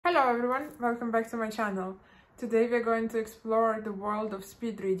Hello everyone, welcome back to my channel. Today we're going to explore the world of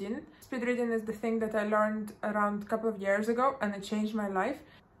speed reading. Speed reading is the thing that I learned around a couple of years ago and it changed my life.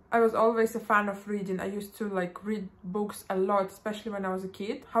 I was always a fan of reading. I used to read books a lot, especially when I was a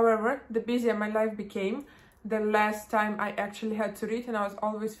kid. However, the busier my life became, the less time I actually had to read, and I was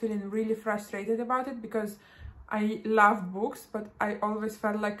always feeling really frustrated about it because I love books, but I always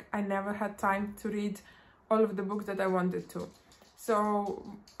felt like I never had time to read all of the books that I wanted to. So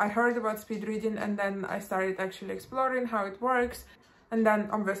I heard about speed reading and then I started actually exploring how it works. And then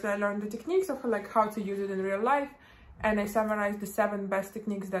obviously I learned the techniques of how to use it in real life. And I summarized the 7 best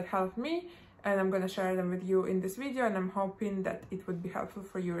techniques that helped me. And I'm going to share them with you in this video, and I'm hoping that it would be helpful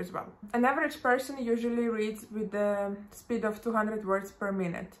for you as well. An average person usually reads with the speed of 200 words per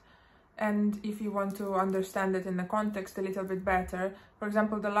minute. And if you want to understand it in the context a little bit better, for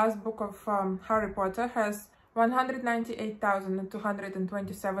example, the last book of Harry Potter has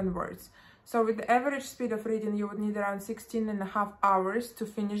 198,227 words. So with the average speed of reading, you would need around 16.5 hours to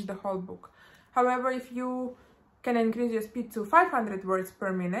finish the whole book. However, if you can increase your speed to 500 words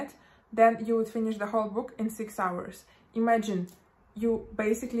per minute, then you would finish the whole book in 6 hours. Imagine, you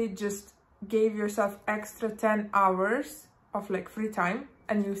basically just gave yourself extra 10 hours of free time,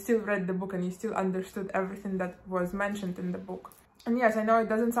 and you still read the book and you still understood everything that was mentioned in the book. And yes, I know it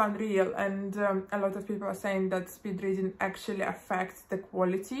doesn't sound real, and a lot of people are saying that speed reading actually affects the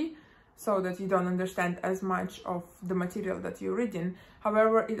quality, so that you don't understand as much of the material that you're reading.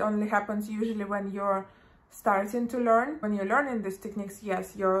 However, it only happens usually when you're starting to learn. When you're learning these techniques,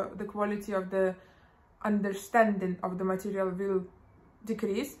 yes, the quality of the understanding of the material will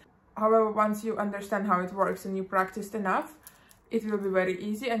decrease. However, once you understand how it works and you practiced enough, it will be very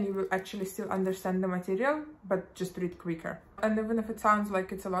easy and you will actually still understand the material, but just read quicker. And even if it sounds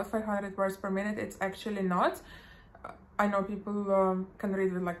like it's a lot, 500 words per minute, it's actually not. I know people can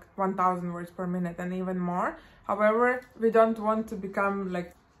read with 1,000 words per minute and even more. However, we don't want to become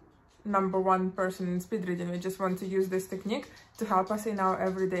 #1 person in speed reading. We just want to use this technique to help us in our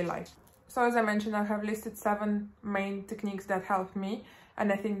everyday life. So as I mentioned, I have listed 7 main techniques that helped me, and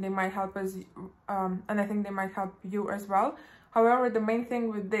I think they might help us, and I think they might help you as well. However, the main thing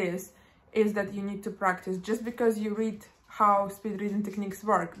with this is that you need to practice. Just because you read how speed reading techniques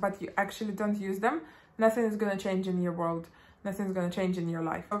work, but you actually don't use them, nothing is going to change in your world. Nothing is going to change in your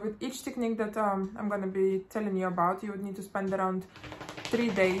life. But with each technique that I'm going to be telling you about, you would need to spend around 3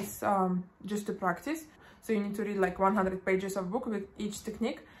 days just to practice. So you need to read 100 pages of book with each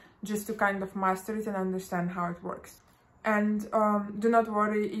technique just to kind of master it and understand how it works. And do not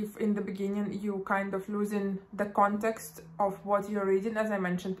worry if in the beginning you kind of losing the context of what you're reading. As I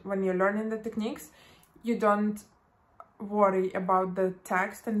mentioned, when you're learning the techniques, you don't worry about the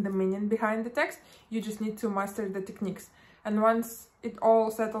text and the meaning behind the text. You just need to master the techniques. And once it all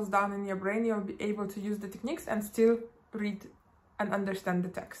settles down in your brain, you'll be able to use the techniques and still read and understand the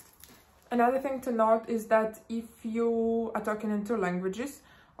text. Another thing to note is that if you are talking in 2 languages,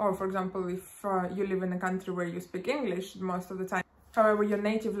 or for example, if you live in a country where you speak English most of the time, however, your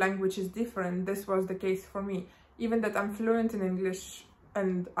native language is different. This was the case for me. Even that I'm fluent in English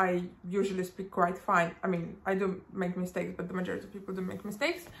and I usually speak quite fine. I mean, I do make mistakes, but the majority of people do make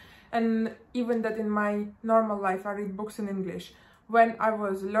mistakes. And even that in my normal life, I read books in English. When I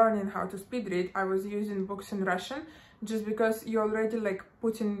was learning how to speed read, I was using books in Russian, just because you already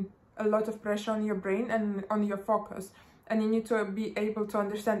putting a lot of pressure on your brain and on your focus. And you need to be able to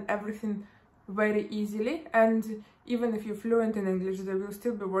understand everything very easily. And even if you're fluent in English, there will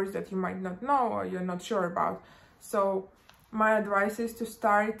still be words that you might not know or you're not sure about. So my advice is to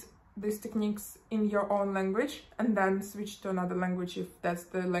start these techniques in your own language and then switch to another language if that's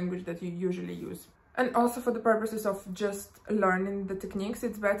the language that you usually use. And also for the purposes of just learning the techniques,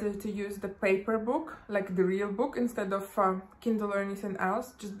 it's better to use the paper book, the real book, instead of Kindle or anything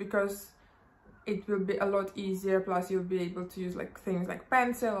else, just because it will be a lot easier. Plus you'll be able to use things like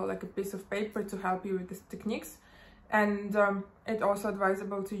pencil or a piece of paper to help you with these techniques. And it's also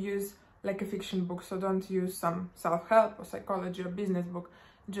advisable to use a fiction book, so don't use some self-help or psychology or business book.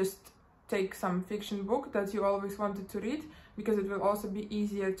 Just take some fiction book that you always wanted to read, because it will also be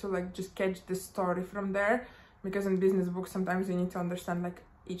easier to just catch the story from there, because in business books sometimes you need to understand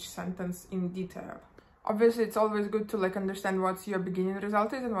each sentence in detail. Obviously, it's always good to understand what your beginning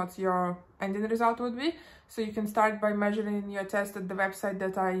result is and what your ending result would be. So you can start by measuring your test at the website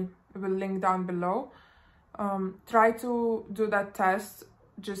that I will link down below. Try to do that test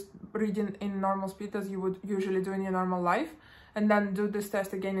just reading in normal speed as you would usually do in your normal life, and then do this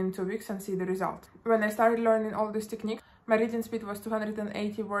test again in 2 weeks and see the result. When I started learning all these techniques, my reading speed was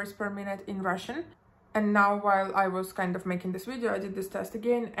 280 words per minute in Russian, And now while I was kind of making this video, I did this test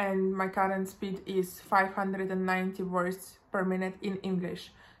again, and my current speed is 590 words per minute in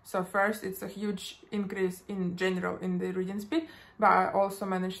English. So first, it's a huge increase in general in the reading speed, but I also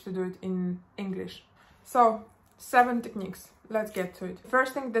managed to do it in English. So 7 techniques, let's get to it.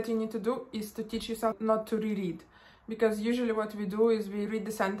 First thing that you need to do is to teach yourself not to reread. Because usually what we do is we read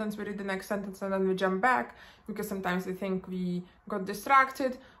the sentence, we read the next sentence, and then we jump back, because sometimes we think we got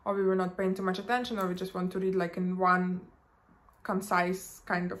distracted, or we were not paying too much attention, or we just want to read like in one concise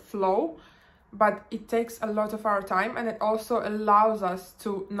kind of flow. But it takes a lot of our time, and it also allows us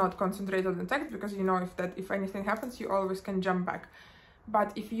to not concentrate on the text, because you know if anything happens, you always can jump back.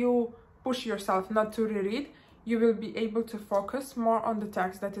 But if you push yourself not to reread, you will be able to focus more on the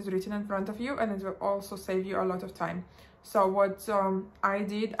text that is written in front of you, and it will also save you a lot of time. So what I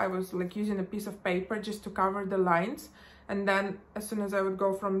did, I was like using a piece of paper just to cover the lines, and then as soon as I would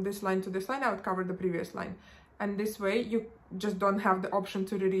go from this line to this line, I would cover the previous line. And this way you just don't have the option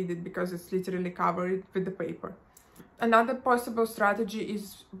to reread it, because it's literally covered with the paper. Another possible strategy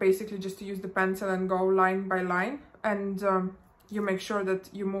is basically just to use the pencil and go line by line, and you make sure that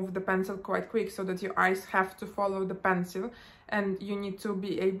you move the pencil quite quick, so that your eyes have to follow the pencil, and you need to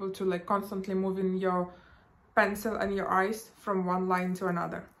be able to like constantly move in your pencil and your eyes from one line to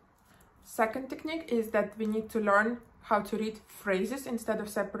another. Second technique is that we need to learn how to read phrases instead of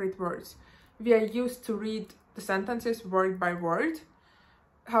separate words. We are used to read the sentences word by word.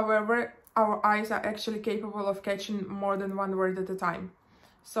 However, our eyes are actually capable of catching more than one word at a time.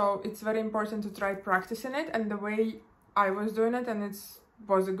 So it's very important to try practicing it, and the way I was doing it, and it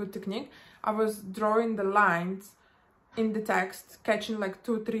was a good technique, I was drawing the lines in the text, catching like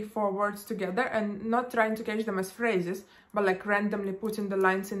 2, 3, 4 words together, and not trying to catch them as phrases, but like randomly putting the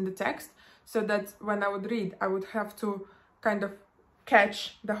lines in the text, so that when I would read, I would have to kind of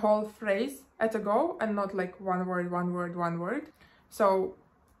catch the whole phrase at a go, and not like one word, one word, one word. So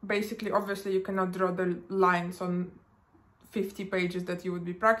basically, obviously, you cannot draw the lines on 50 pages that you would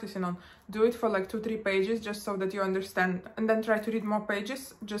be practicing on. Do it for like 2-3 pages, just so that you understand, and then try to read more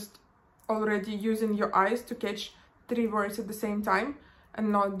pages, just already using your eyes to catch 3 words at the same time,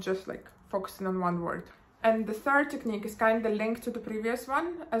 and not just like focusing on one word. And the third technique is kind of linked to the previous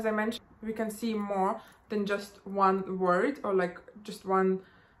one. As I mentioned, we can see more than just one word, or like just one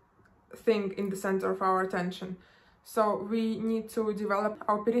thing in the center of our attention. So we need to develop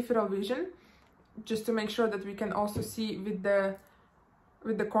our peripheral vision, just to make sure that we can also see with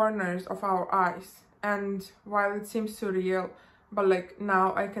the corners of our eyes. And while it seems surreal, but like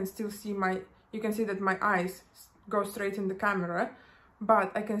now I can still see you can see that my eyes go straight in the camera,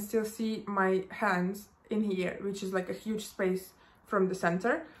 but I can still see my hands in here, which is like a huge space from the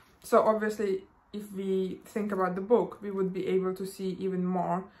center. So obviously, if we think about the book, we would be able to see even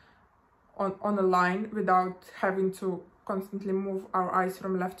more on a line without having to constantly move our eyes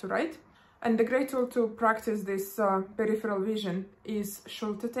from left to right. And the great tool to practice this peripheral vision is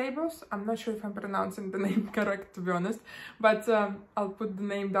Schulte tables. I'm not sure if I'm pronouncing the name correct, to be honest, but I'll put the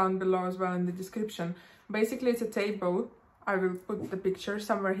name down below as well in the description. Basically, it's a table. I will put the picture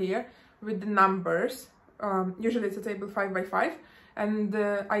somewhere here with the numbers. Usually it's a table 5 by 5. And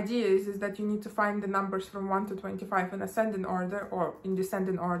the idea is that you need to find the numbers from 1 to 25 in ascending order or in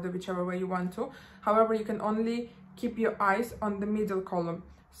descending order, whichever way you want to. However, you can only keep your eyes on the middle column.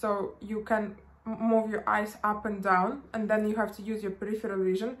 So you can move your eyes up and down, and then you have to use your peripheral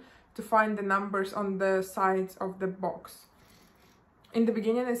vision to find the numbers on the sides of the box. In the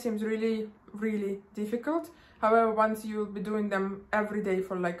beginning, it seems really, really difficult. However, once you'll be doing them every day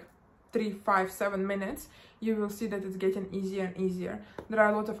for like 3, 5, 7 minutes, you will see that it's getting easier and easier. There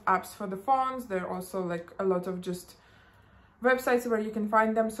are a lot of apps for the phones. There are also like a lot of just websites where you can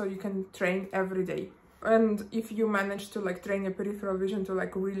find them, so you can train every day. And if you manage to like train your peripheral vision to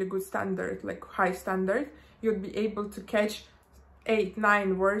like a really good standard, like high standard, you'll be able to catch 8,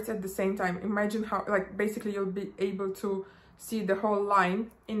 9 words at the same time. Imagine how, like, basically you'll be able to see the whole line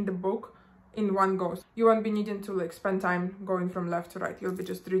in the book in one go. You won't be needing to like spend time going from left to right. You'll be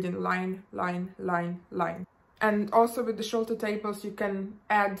just reading line, line, line, line. And also with the Schulte tables, you can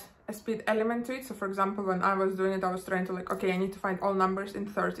add a speed element to it. So for example, when I was doing it, I was trying to like, okay, I need to find all numbers in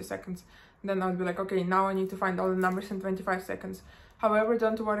 30 seconds. Then I'll be like, okay, now I need to find all the numbers in 25 seconds. However,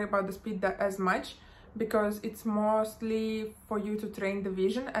 don't worry about the speed as much, because it's mostly for you to train the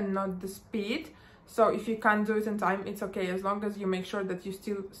vision and not the speed. So if you can't do it in time, it's okay, as long as you make sure that you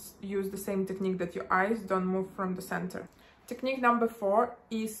still use the same technique, that your eyes don't move from the center. Technique number 4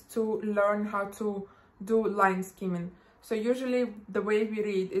 is to learn how to do line skimming. So usually the way we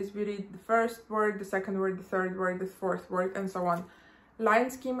read is we read the first word, the second word, the third word, the fourth word, and so on.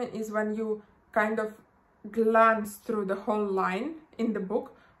 Line skimming is when you kind of glance through the whole line in the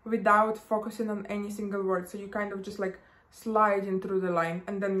book without focusing on any single word. So you kind of just like slide in through the line,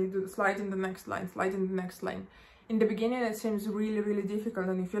 and then you do slide in the next line, slide in the next line. In the beginning it seems really difficult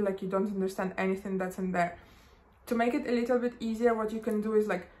and you feel like you don't understand anything that's in there. To make it a little bit easier, what you can do is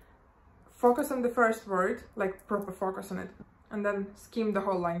like focus on the first word, like proper focus on it, and then skim the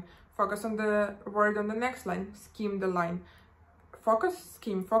whole line. Focus on the word on the next line, skim the line. Focus,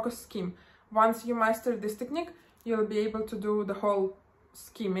 skim, focus, skim. Once you master this technique, you'll be able to do the whole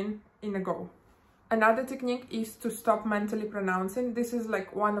skimming in a go. Another technique is to stop mentally pronouncing. This is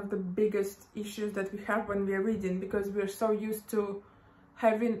like one of the biggest issues that we have when we are reading, because we're so used to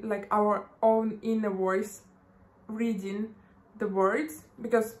having like our own inner voice reading the words,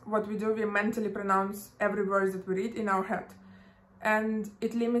 because what we do, we mentally pronounce every word that we read in our head, and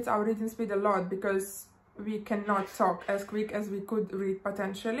it limits our reading speed a lot because we cannot talk as quick as we could read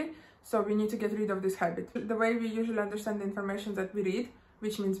potentially. So we need to get rid of this habit. The way we usually understand the information that we read,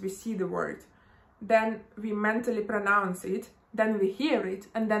 which means we see the word, then we mentally pronounce it, then we hear it,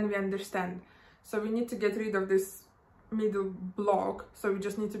 and then we understand. So we need to get rid of this middle block. So we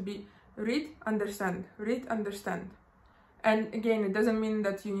just need to be read, understand, read, understand. And again, it doesn't mean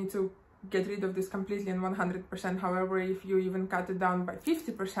that you need to get rid of this completely and 100%. However, if you even cut it down by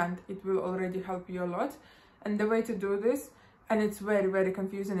 50%, it will already help you a lot. And the way to do this, and it's very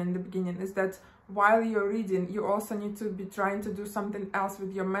confusing in the beginning, is that while you're reading, you also need to be trying to do something else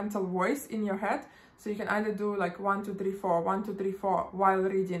with your mental voice in your head. So you can either do like 1, 2, 3, 4, 1, 2, 3, 4 while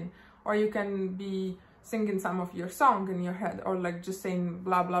reading, or you can be singing some of your song in your head, or like just saying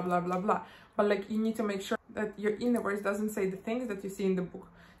blah blah blah blah blah. But like you need to make sure that your inner voice doesn't say the things that you see in the book.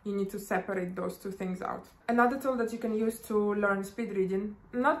 You need to separate those two things out. Another tool that you can use to learn speed reading,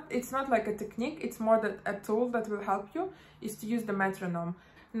 it's not like a technique, it's more that a tool that will help you, is to use the metronome.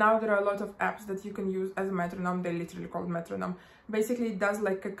 Now there are a lot of apps that you can use as a metronome. They're literally called metronome. Basically it does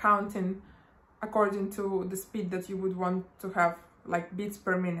like a counting according to the speed that you would want to have, like beats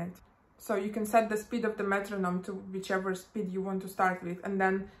per minute. So you can set the speed of the metronome to whichever speed you want to start with, and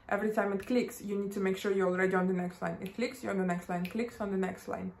then every time it clicks, you need to make sure you're already on the next line. It clicks, you're on the next line, clicks on the next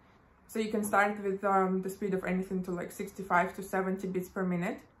line. So you can start with the speed of anything to like 65 to 70 beats per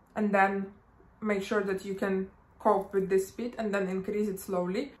minute, and then make sure that you can cope with this speed and then increase it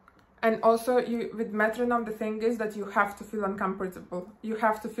slowly. And also with metronome, the thing is that you have to feel uncomfortable. You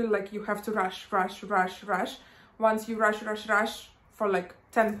have to feel like you have to rush. Once you rush for like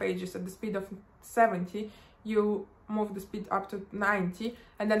 10 pages at the speed of 70, you move the speed up to 90,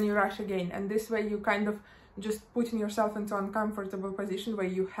 and then you rush again. And this way you kind of just putting yourself into an uncomfortable position where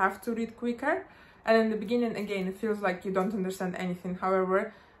you have to read quicker. And in the beginning, again, it feels like you don't understand anything.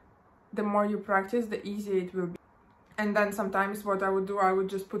 However, the more you practice, the easier it will be. And then sometimes what I would do, I would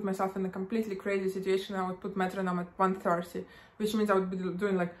just put myself in a completely crazy situation. I would put metronome at 130, which means I would be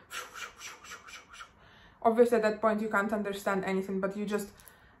doing like obviously at that point you can't understand anything, but you just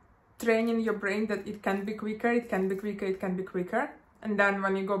train in your brain that it can be quicker, it can be quicker, it can be quicker. And then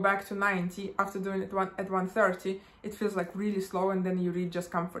when you go back to 90 after doing it at 130, it feels like really slow, and then you read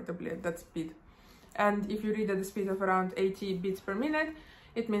just comfortably at that speed. And if you read at the speed of around 80 beats per minute,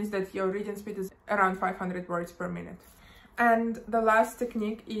 it means that your reading speed is around 500 words per minute. And the last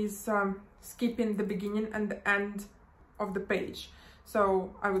technique is skipping the beginning and the end of the page.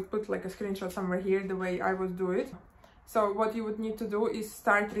 So I would put like a screenshot somewhere here, the way I would do it. So what you would need to do is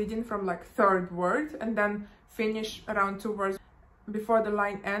start reading from like third word and then finish around 2 words before the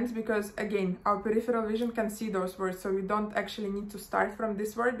line ends, because again, our peripheral vision can see those words. So we don't actually need to start from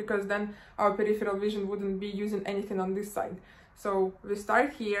this word, because then our peripheral vision wouldn't be using anything on this side. So we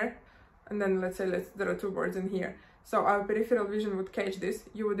start here, and then let's say there are 2 words in here. So our peripheral vision would catch this.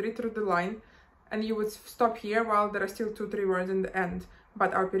 You would read through the line, and you would stop here while there are still 2-3 words in the end.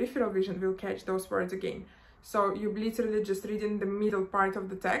 But our peripheral vision will catch those words again. So you literally just reading the middle part of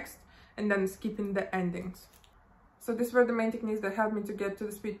the text and then skipping the endings. So these were the main techniques that helped me to get to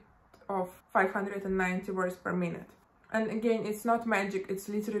the speed of 590 words per minute. And again, it's not magic, it's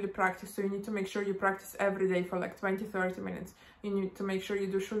literally practice. So you need to make sure you practice every day for like 20-30 minutes. You need to make sure you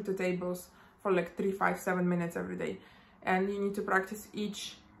do Schulte tables for like 3, 5, 7 minutes every day. And you need to practice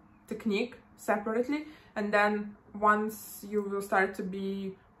each technique separately. And then once you will start to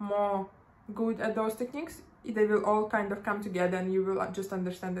be more good at those techniques, they will all kind of come together, and you will just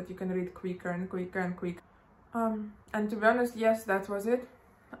understand that you can read quicker and quicker and quicker. And to be honest, yes, that was it.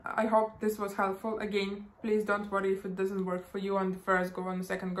 I hope this was helpful. Again, please don't worry if it doesn't work for you on the first go, on the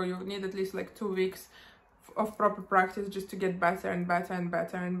second go. You need at least like 2 weeks of proper practice just to get better and better and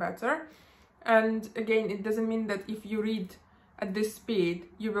better and better. And again, it doesn't mean that if you read at this speed,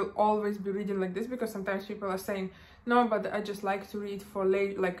 you will always be reading like this, because sometimes people are saying, no, but I just like to read for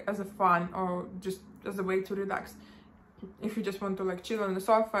late, like as a fun or just as a way to relax. If you just want to like chill on the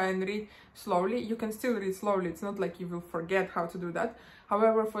sofa and read slowly, you can still read slowly. It's not like you will forget how to do that.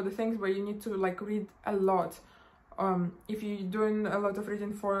 However, for the things where you need to like read a lot, if you're doing a lot of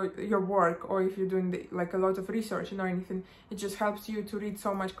reading for your work, or if you're doing like a lot of research or anything, it just helps you to read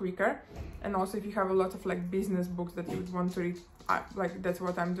so much quicker. And also if you have a lot of like business books that you would want to read, like that's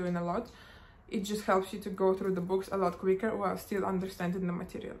what I'm doing a lot, it just helps you to go through the books a lot quicker while still understanding the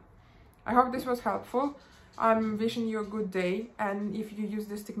material. I hope this was helpful. I'm wishing you a good day, and if you use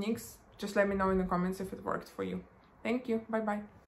these techniques, just let me know in the comments if it worked for you. Thank you. Bye bye.